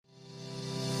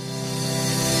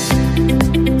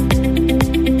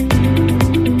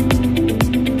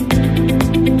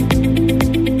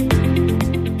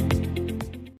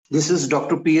This is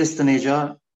Dr. P.S.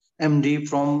 Taneja, MD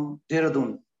from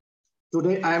Dehradun.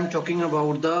 Today I am talking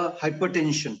about the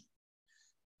hypertension.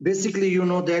 Basically, you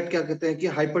know that क्या कहते हैं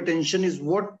कि hypertension is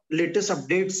what latest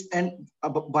updates and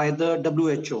by the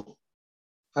WHO.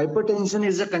 Hypertension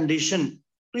is a condition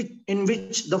in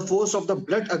which the force of the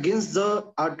blood against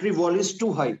the artery wall is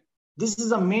too high. This is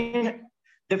the main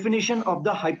definition of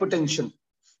the hypertension.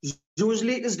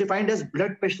 Usually is defined as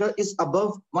blood pressure is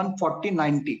above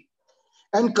 140/90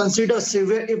 and considered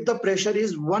severe if the pressure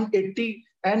is 180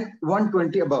 and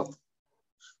 120 above.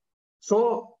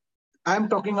 So I am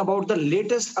talking about the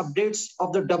latest updates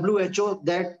of the WHO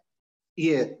that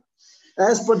year.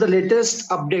 As per the latest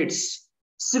updates,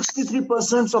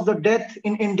 63% of the death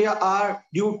in India are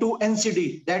due to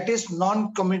NCD, that is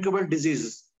non-communicable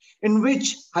diseases, in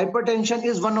which hypertension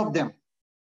is one of them.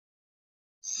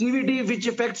 CVD, which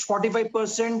affects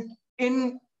 45%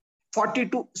 in 40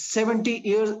 to 70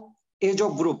 years age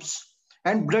of groups,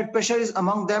 and blood pressure is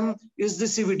among them is the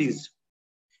CVDs.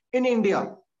 In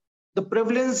India, the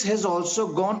prevalence has also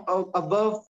gone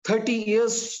above 30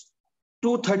 years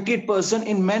to 38%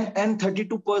 in men and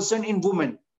 32% in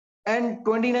women, and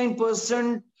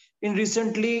 29% in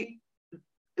recently,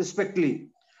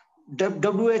 respectively.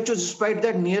 WHO, despite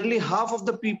that nearly half of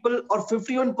the people or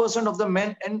 51% of the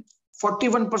men and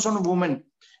 41% of women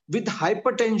with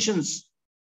hypertensions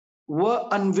were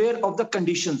unaware of the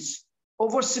conditions.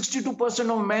 Over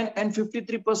 62% of men and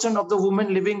 53% of the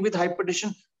women living with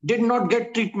hypertension did not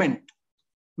get treatment.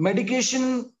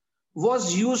 Medication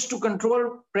was used to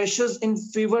control pressures in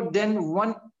fever than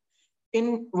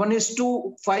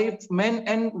 1:5 men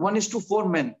and 1:4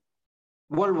 men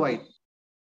worldwide.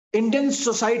 Indian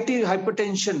Society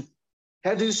Hypertension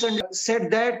has recently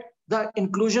said that the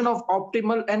inclusion of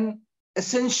optimal and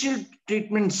essential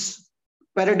treatments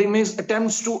paradigm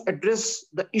attempts to address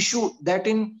the issue that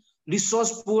in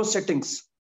resource-poor settings.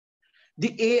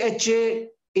 The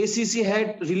AHA-ACC had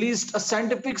released a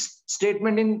scientific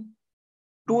statement in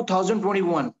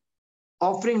 2021,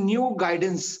 offering new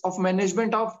guidance of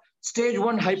management of stage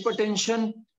 1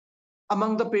 hypertension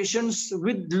among the patients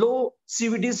with low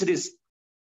CVDs risk.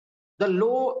 The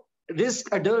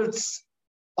low-risk adults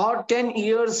are 10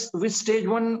 years with stage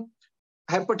 1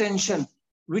 hypertension,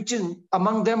 which is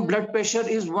among them blood pressure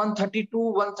is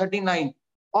 130/139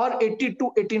 or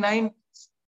 80/89.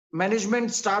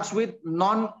 Management starts with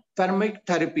non-pharmac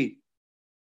therapy.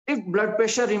 If blood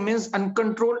pressure remains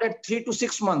uncontrolled at 3 to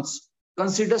 6 months,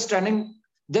 consider stanning,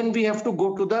 then we have to go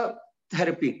to the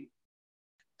therapy.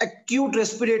 Acute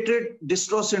respiratory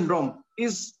distress syndrome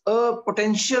is a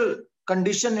potential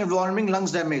condition involving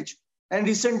lungs damage. And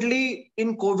recently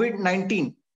in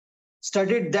COVID-19,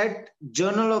 studied that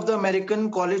Journal of the American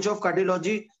College of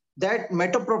Cardiology that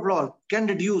metoprolol can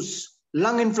reduce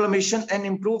lung inflammation and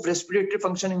improve respiratory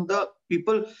function in the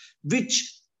people which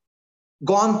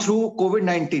gone through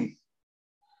COVID-19.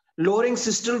 Lowering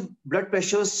systolic blood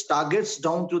pressures targets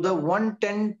down to the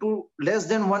 110 to less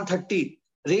than 130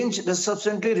 range does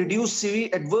substantially reduce severe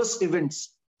adverse events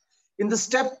in the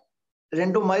STEP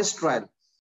randomized trial.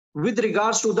 With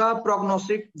regards to the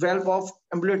prognostic valve of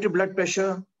ambulatory blood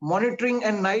pressure, monitoring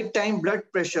and nighttime blood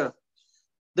pressure,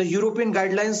 the European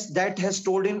guidelines that has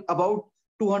told in about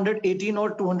 218 or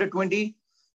 220,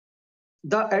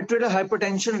 the atrial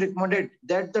hypertension recommended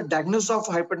that the diagnosis of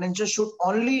hypertension should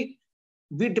only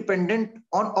be dependent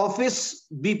on office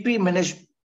BP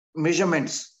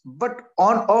measurements, but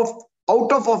on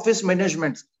out of office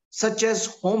measurements such as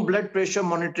home blood pressure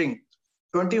monitoring,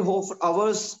 24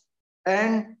 hours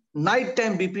and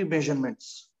nighttime BP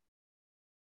measurements.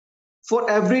 For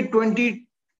every 20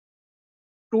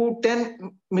 to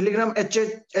 10 milligram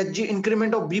Hg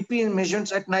increment of BP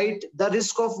measurements at night, the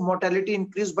risk of mortality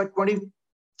increased by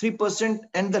 23%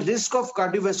 and the risk of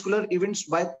cardiovascular events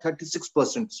by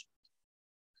 36%.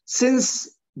 Since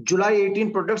July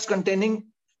 18, products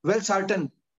containing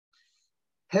valsartan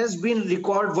has been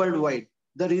recalled worldwide.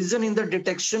 The reason in the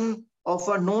detection of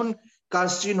a known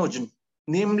carcinogen,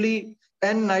 namely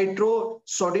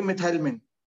N-nitrosodimethylamine,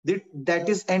 that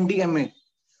is NDMA,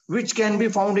 which can be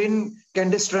found in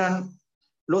candesartan,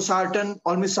 losartan,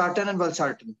 olmesartan, and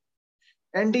valsartan.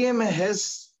 NDMA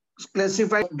has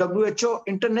classified WHO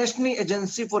International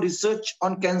Agency for Research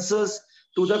on Cancers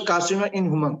to the carcinoma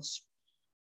in humans.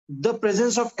 The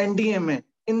presence of NDMA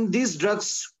in these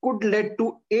drugs could lead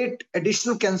to 8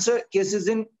 additional cancer cases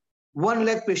in 1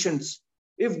 lakh patients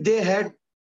if they had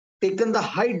taken the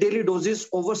high daily doses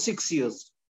over 6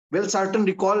 years. Valsartan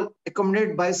recall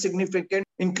accompanied by significant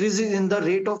increases in the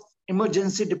rate of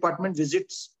emergency department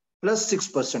visits plus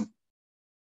 6%.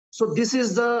 So this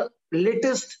is the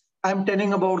latest I'm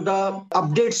telling about the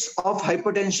updates of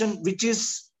hypertension, which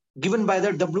is given by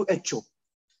the WHO.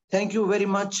 Thank you very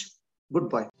much.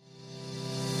 Goodbye.